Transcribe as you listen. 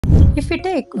If we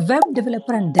take web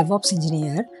developer and DevOps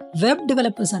engineer, web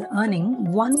developers are earning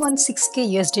 116k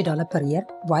USD dollar per year,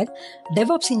 while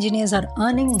DevOps engineers are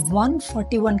earning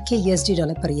 141k USD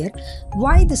dollar per year.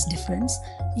 Why this difference?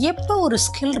 எப்போ ஒரு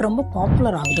skill ரொம்ப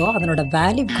popular ஆகுதோ அதனோட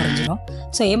value குறைஞ்சிடும்.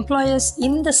 So employers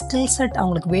இந்த skill set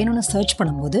அவங்களுக்கு வேணும்னு search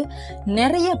பண்ணும்போது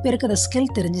நிறைய பேருக்கு அந்த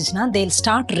ஸ்கில் தெரிஞ்சிச்சுன்னா they'll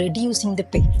start reducing the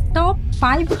pay. Top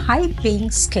 5 high paying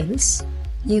skills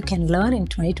you can learn in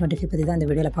 2025 பற்றி தான் இந்த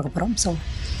வீடியோவில் பார்க்க போகிறோம். So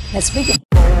let's begin.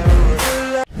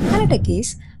 Analytic is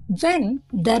when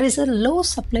there is a low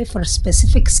supply for a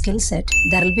specific skill set,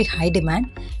 there will be high demand.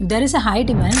 If there is a high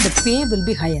demand, the pay will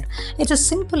be higher. It's a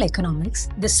simple economics.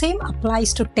 The same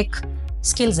applies to tech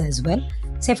skills as well.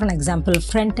 Say for an example,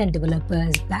 front-end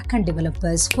developers, back-end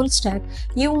developers, full stack,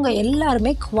 இவங்க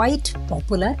எல்லாருமே quite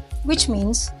popular, which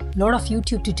means lot of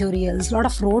YouTube tutorials, lot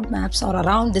of roadmaps are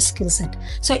around this skill set.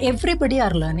 So everybody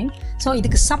are learning. So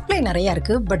இதுக்கு supply நிறைய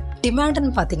இருக்கு, but demand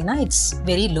ன்னு பார்த்தீங்கன்னா it's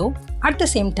very low. At the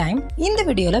same time, in the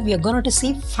video we are going to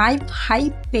see 5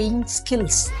 high-paying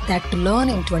skills that to learn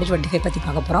in 2025 பற்றி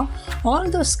பார்க்க போகிறோம். All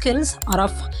those skills are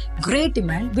of great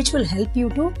demand, which will help you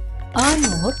to earn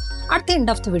more. At the end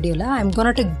of the video, I'm going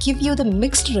to give you the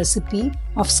mixed recipe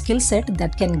of skill set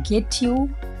that can get you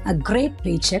a great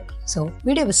paycheck. So,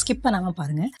 video skip பண்ணாம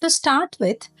பாருங்க. To start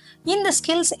with, in the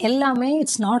skills எல்லாமே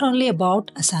it's not only about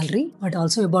a salary but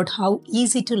also about how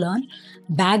easy to learn,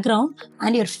 background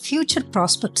and your future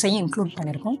prospects ஐயும் include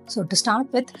பண்ணிருக்கோம். So, to start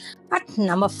with, at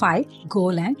number 5,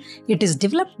 Golang. It is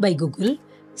developed by Google.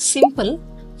 Simple,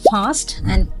 fast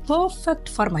and perfect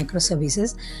for microservices.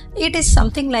 It is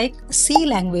something like C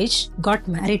language got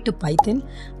married to Python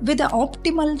with the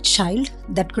optimal child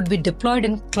that could be deployed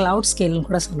in cloud scale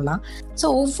கூட சொல்லலாம். So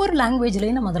ஒவ்வொரு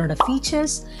லாங்குவேஜ்லேயும் நம்ம அதனோட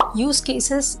features, use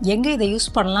cases, எங்கே இதை use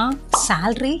பண்ணலாம்,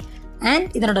 salary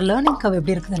and இதனோட learning curve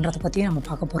எப்படி இருக்குதுன்றதை பற்றியும் நம்ம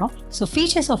பார்க்க போகிறோம். So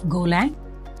features of Golang: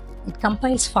 it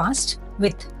compiles fast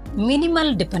with minimal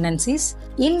dependencies,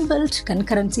 inbuilt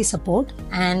concurrency support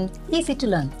and easy to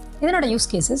learn. இதனோட use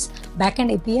cases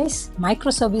backend APIs,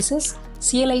 microservices,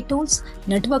 CLI tools,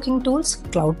 networking tools,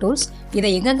 cloud tools. இதை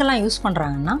எங்கெங்கெல்லாம் use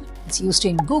பண்ணுறாங்கன்னா it's used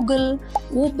in Google,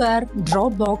 Uber,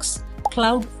 ட்ராப்பாக்ஸ்,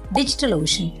 cloud,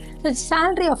 DigitalOcean. The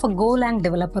salary of a Golang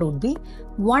developer would be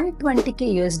 $120k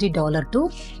USD to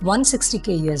 $160k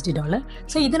USD.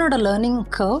 So இதனோட learning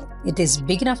curve, it is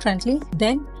beginner friendly.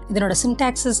 Then இதனோட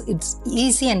syntaxes, it's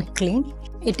easy and clean.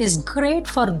 It is great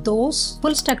for those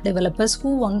full stack developers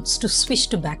who wants to switch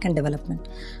to backend development.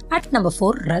 At number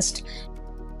 4, Rust.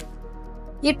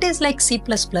 It is like C++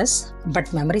 but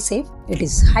memory safe. It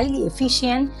is highly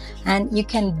efficient and you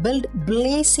can build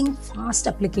blazing fast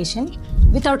application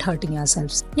without hurting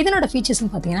yourselves. இதனோட features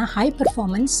பார்த்தீங்கன்னா high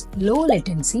performance, low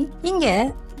latency. இங்க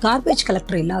garbage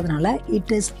collector இல்லாதனால it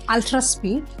is ultra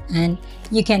speed and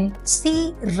you can see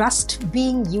Rust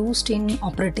being used in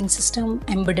operating system,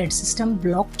 embedded system,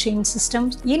 blockchain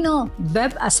systems,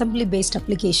 web assembly based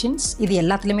applications. இது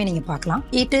எல்லாத்துலயுமே நீங்க பார்க்கலாம்.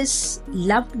 It is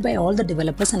loved by all the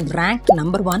developers and ranked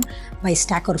number 1 by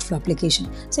Stack Overflow application.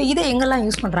 So இதை எங்கெல்லாம்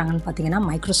use பண்றாங்கன்னு பார்த்தீங்கன்னா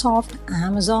Microsoft,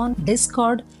 Amazon,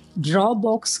 Discord,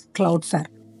 Dropbox, Cloudflare.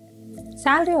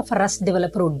 Salary of a Rust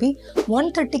developer would be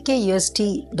 $130k USD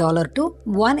to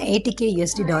 $180k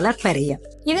USD per year.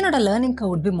 இதனோட learning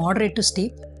curve would be moderate to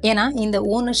steep. ஏன்னா இந்த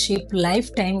ownership, life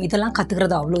time இதெல்லாம்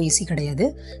கற்றுக்கிறது அவ்வளோ ஈஸி கிடையாது.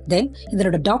 தென்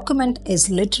இதனோட document is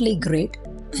literally great.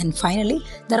 And finally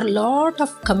there are a lot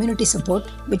of community support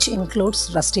which includes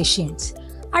Rustaceans.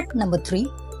 At number 3,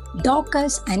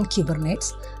 Dockers and Kubernetes.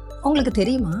 உங்களுக்கு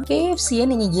தெரியுமா, KFCயை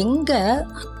நீங்கள் எங்கே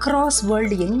அக்ராஸ்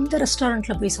வேர்ல்டு எந்த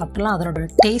ரெஸ்டாரண்ட்டில் போய் சாப்பிட்டாலும் அதனோட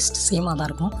டேஸ்ட் சேமாக தான்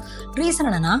இருக்கும். ரீசன்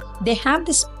என்னென்னா they have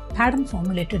this pattern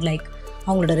formulated, like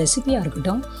அவங்களோட ரெசிபியாக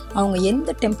இருக்கட்டும், அவங்க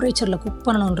எந்த டெம்பரேச்சரில் குக்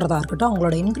பண்ணணுன்றதாக இருக்கட்டும்,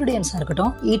 அவங்களோட இன்க்ரீடியன்ஸாக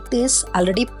இருக்கட்டும், it is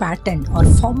already pattern R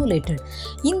formulated.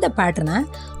 இந்த பேட்டர்னை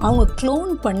அவங்க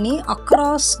க்ளோன் பண்ணி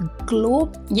அக்ராஸ்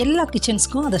குளோப் எல்லா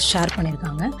கிச்சன்ஸ்க்கும் அதை ஷேர்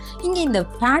பண்ணியிருக்காங்க. இங்கே இந்த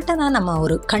பேட்டர்னை நம்ம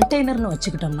ஒரு கண்டெய்னர்னு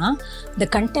வச்சுக்கிட்டோம்னா the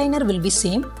container will be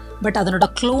same but அதனோட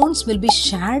clones will be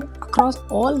shared across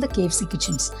all the KFC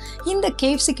kitchens. இந்த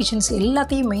KFC kitchens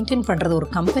எல்லாத்தையும் மெயின்டைன் பண்ணுறது ஒரு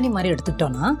கம்பெனி மாதிரி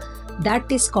எடுத்துக்கிட்டோன்னா that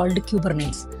is called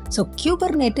Kubernetes. So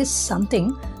Kubernetes is something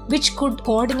which could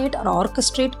coordinate or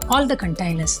orchestrate all the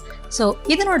containers. So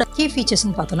இதனோட key features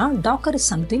ன்னு பார்த்தோம்னா Docker is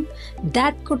something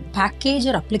that could package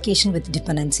your application with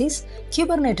dependencies.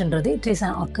 Kubernetes it is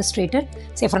an orchestrated.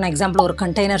 Say for an example, ஒரு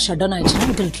container shutdown ஆயிடுச்சுன்னா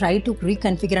it will try to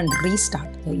reconfigure and restart.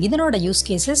 So இதனோட use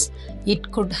cases, it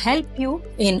could help you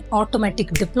in automatic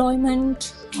deployment,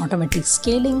 automatic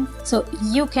scaling. So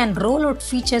you can roll out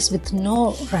features with no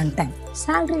runtime.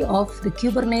 Salary of the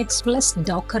Kubernetes plus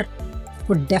Docker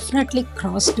would definitely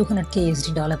cross $200k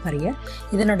USD per year.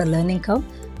 இதனோட learning curve,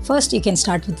 First, you can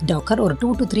start with Docker or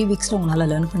 2 to 3 weeks உங்களால்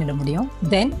learn பண்ணிட முடியும்.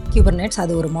 Then, Kubernetes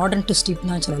அது ஒரு modern to steep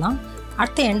தான் சொல்லலாம்.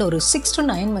 At the end, ஒரு 6 to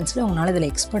 9 months உங்களால் இதில்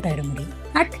expert ஆகிட முடியும்.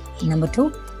 At number 2,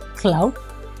 Cloud.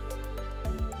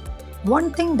 One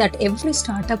thing that every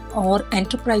startup or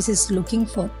enterprise is looking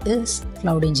for is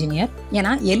cloud engineer.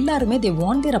 ஏன்னா எல்லாருமே they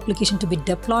want their application to be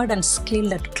deployed and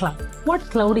scaled at cloud. What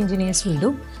cloud engineers will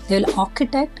do? They will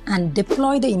architect and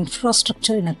deploy the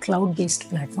infrastructure in a cloud-based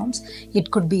platforms. It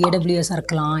could be AWS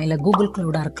இருக்கலாம், இல்லை Google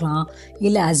Cloud இருக்கலாம்,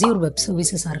 இல்லை Azure Web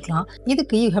Services இருக்கலாம்.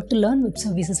 இதுக்கு you have to learn web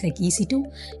services like EC2,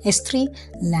 S3,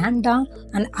 Lambda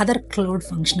and other cloud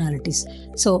functionalities.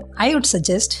 So I would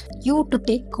suggest you to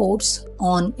take course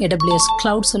on AWS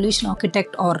Cloud Solution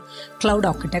Architect or Cloud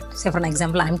Architect. Say for an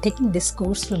example, I'm taking this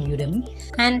course from Udemy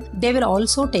and they will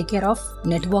also take care of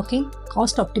networking,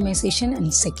 cost optimization and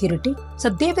security. So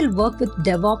they will work with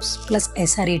DevOps plus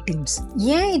SRE teams.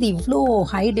 ஏன் இது இவ்வளோ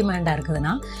high demand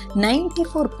இருக்குதுன்னா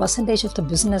 94% of the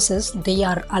businesses they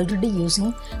are already using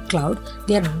cloud.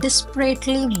 They are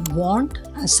desperately want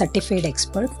a certified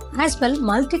expert. As well,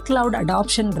 multi-cloud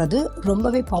adoption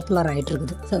ரொம்பவே popular ஆகிட்டு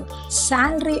இருக்குது. So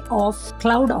salary of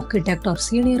cloud architect or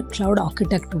senior cloud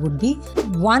architect would be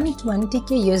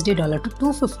 $120K to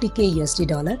 $250K.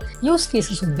 Use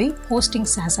cases would be hosting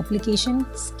SaaS application,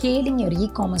 scaling your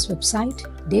e-commerce website,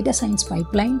 data science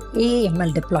pipeline,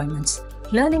 AI/ML deployments.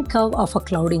 Learning curve of a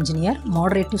cloud engineer,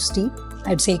 moderate to steep.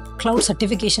 I'd say cloud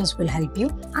certifications will help you.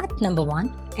 At number 1,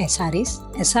 SREs.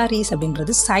 SREs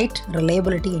அப்படின்றது Site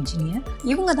Reliability Engineer.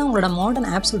 இவங்க தான் உங்களோட modern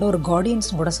ஆப்ஸோட ஒரு guardians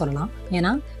கூட சொல்லலாம்.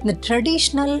 ஏன்னா இந்த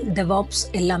traditional DevOps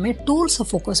எல்லாமே டூல்ஸை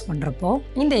ஃபோக்கஸ் பண்ணுறப்போ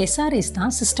இந்த SREs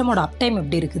தான் சிஸ்டமோட அப்டைம்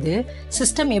எப்படி இருக்குது,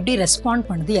 சிஸ்டம் எப்படி ரெஸ்பாண்ட்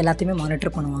பண்ணுது எல்லாத்தையுமே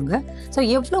மானிட்டர் பண்ணுவாங்க. ஸோ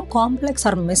எவ்வளோ காம்ப்ளெக்ஸ்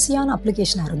ஆர் மெஸ்ஸியான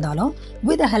அப்ளிகேஷனாக இருந்தாலும்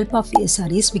with the help of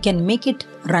SREs we can make it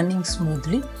running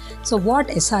smoothly. So what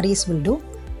SREs will do?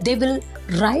 They will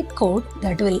write code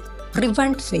that will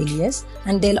prevent failures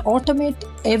and they'll automate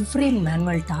every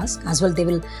manual task. As well, they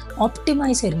will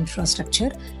optimize your infrastructure.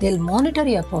 They'll monitor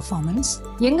your performance.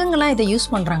 எங்கெங்கெல்லாம் இதை use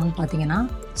பண்ணுறாங்கன்னு பார்த்தீங்கன்னா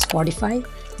Spotify,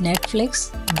 Netflix,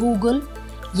 Google,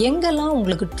 எங்கெல்லாம்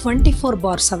உங்களுக்கு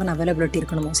 24/7 availability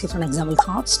இருக்கணுமோ. Say for an example,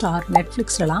 Hotstar,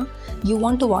 Netflixலாம் you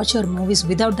want to watch your movies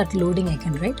without that loading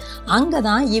icon, right? அங்கே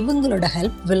தான் இவங்களோட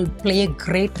help will play a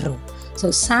great role. So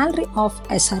salary of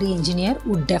SRE engineer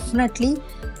would definitely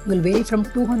will vary from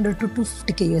 $200 to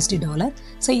 $250K.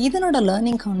 So இதனோட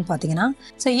learning count பார்த்தீங்கன்னா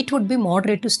so it would be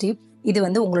moderate to steep. இது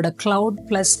உங்களோட cloud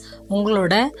plus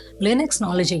உங்களோட Linux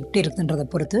knowledge எப்படி இருக்குன்றதை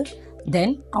பொறுத்து. Then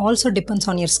also depends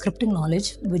on your scripting knowledge,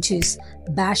 which is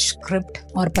Bash script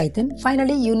or Python.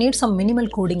 Finally, you need some minimal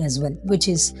coding as well, which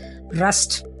is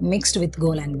Rust mixed with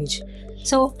Go language.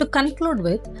 So to conclude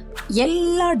with,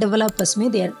 எல்லா டெவலப்பர்ஸுமே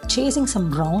they are chasing some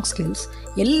wrong skills.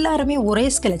 எல்லாருமே ஒரே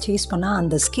ஸ்கில்லை chase பண்ணால்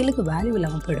அந்த ஸ்கில்லுக்கு value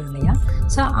இல்லாமல் போயிடும் இல்லையா?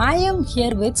 So I am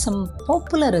here with some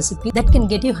popular recipe that can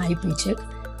get you high paycheck.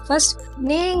 First,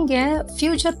 நீங்கள்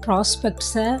ஃபியூச்சர்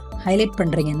ப்ராஸ்பெக்ட்ஸை ஹைலைட்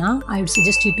பண்ணுறீங்கன்னா I would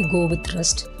suggest you to go with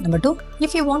Rust. Number 2,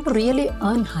 if you want to really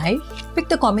earn high, pick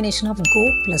the combination of Go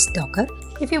plus Docker.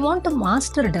 If you want to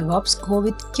master DevOps, go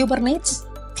with Kubernetes,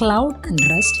 Cloud and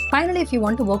Rust. Finally, if you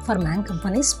want to work for man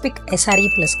companies, pick SRE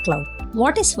plus Cloud.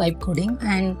 What is vibe coding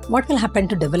and what will happen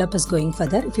to developers going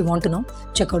further? If you want to know,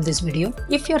 check out this video.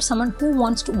 If you're someone who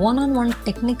wants to one-on-one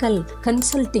technical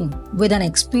consulting with an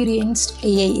experienced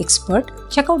AI expert,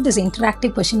 check out this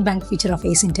interactive question bank feature of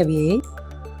Ace Interview AI.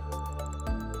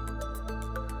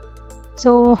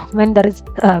 So when there is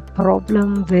a problem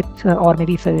with or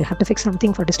maybe if we have to fix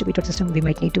something for distributed system, we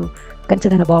might need to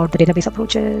consider about the database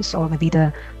approaches or maybe the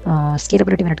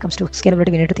scalability. When it comes to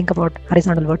scalability, we need to think about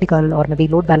horizontal, vertical, or maybe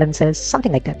load balancers,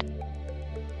 something like that.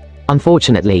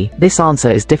 Unfortunately, this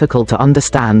answer is difficult to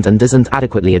understand and doesn't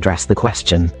adequately address the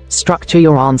question. Structure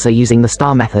your answer using the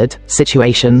STAR method: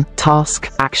 situation,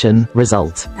 task, action,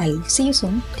 result. I'll see you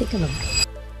soon. Take a look.